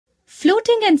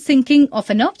floating and sinking of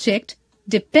an object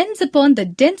depends upon the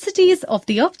densities of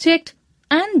the object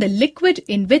and the liquid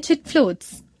in which it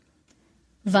floats.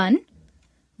 1.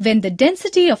 When the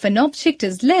density of an object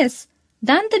is less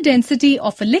than the density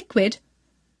of a liquid,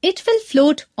 it will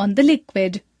float on the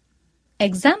liquid.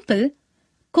 Example,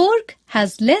 cork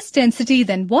has less density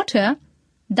than water,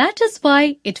 that is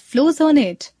why it flows on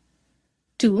it.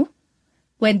 2.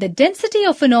 When the density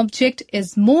of an object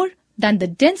is more than the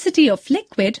density of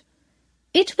liquid,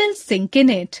 it will sink in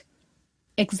it.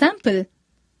 Example,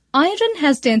 iron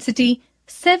has density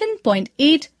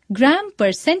 7.8 gram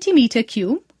per centimeter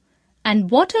cube and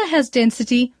water has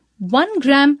density 1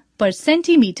 gram per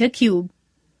centimeter cube.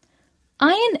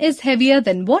 Iron is heavier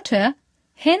than water,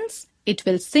 hence it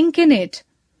will sink in it.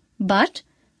 But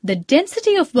the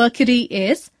density of mercury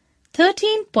is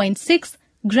 13.6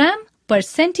 gram per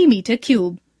centimeter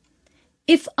cube.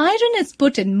 If iron is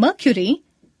put in mercury,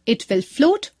 it will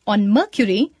float on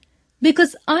mercury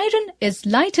because iron is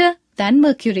lighter than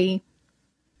mercury.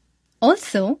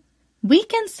 Also, we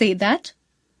can say that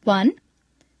 1.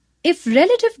 If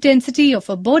relative density of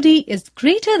a body is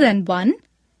greater than 1,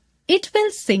 it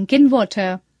will sink in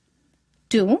water.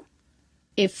 2.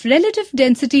 If relative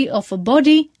density of a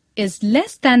body is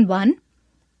less than 1,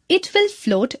 it will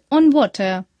float on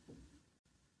water.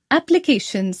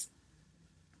 Applications.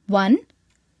 1.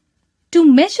 To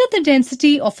measure the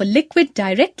density of a liquid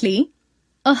directly,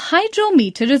 a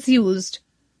hydrometer is used.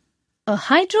 A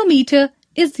hydrometer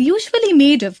is usually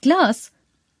made of glass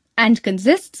and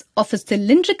consists of a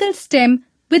cylindrical stem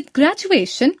with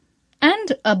graduation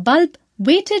and a bulb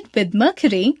weighted with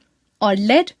mercury or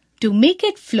lead to make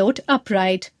it float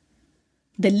upright.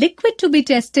 The liquid to be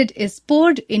tested is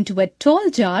poured into a tall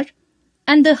jar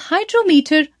and the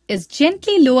hydrometer is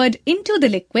gently lowered into the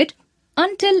liquid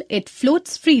until it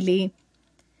floats freely.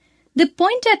 The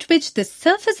point at which the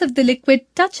surface of the liquid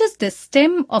touches the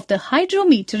stem of the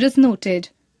hydrometer is noted.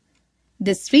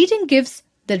 This reading gives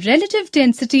the relative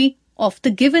density of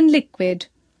the given liquid.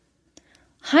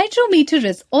 Hydrometer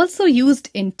is also used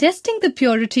in testing the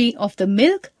purity of the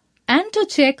milk and to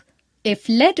check if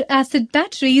lead-acid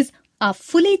batteries are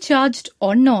fully charged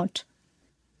or not.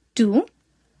 2.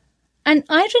 An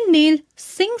iron nail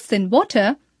sinks in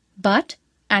water, but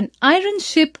an iron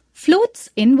ship floats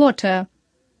in water.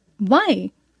 Why?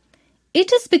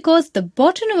 It is because the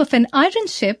bottom of an iron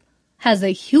ship has a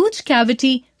huge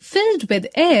cavity filled with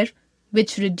air,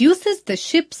 which reduces the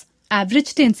ship's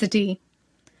average density.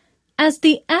 As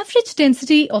the average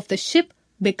density of the ship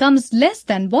becomes less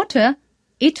than water,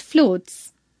 it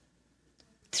floats.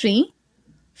 3.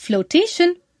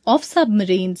 Flotation of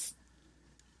submarines.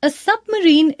 A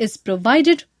submarine is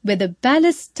provided with a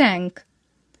ballast tank.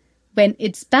 When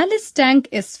its ballast tank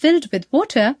is filled with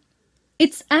water,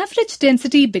 its average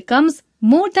density becomes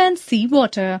more than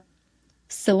seawater.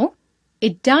 So,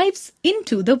 it dives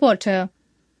into the water.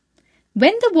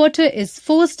 When the water is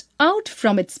forced out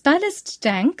from its ballast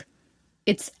tank,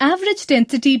 its average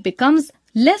density becomes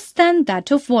less than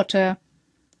that of water.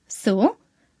 So,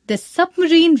 the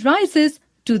submarine rises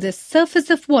to the surface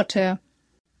of water.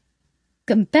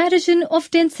 Comparison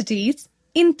of densities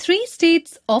in 3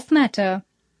 states of matter.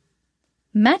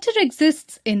 Matter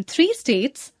exists in 3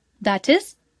 states, that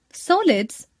is,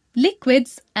 solids,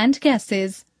 liquids, and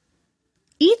gases.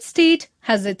 Each state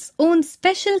has its own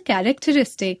special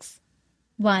characteristics.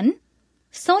 1.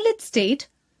 Solid state,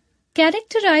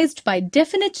 characterized by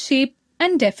definite shape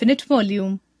and definite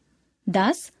volume,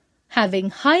 thus having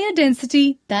higher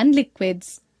density than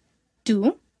liquids.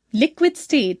 2. Liquid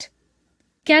state,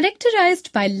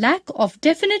 characterized by lack of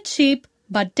definite shape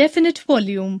but definite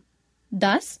volume,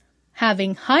 thus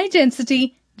having high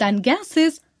density than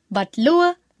gases but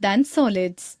lower than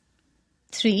solids.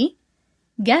 3.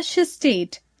 Gaseous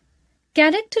state,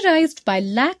 characterized by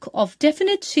lack of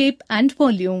definite shape and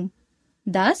volume,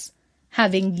 thus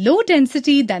having low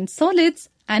density than solids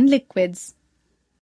and liquids.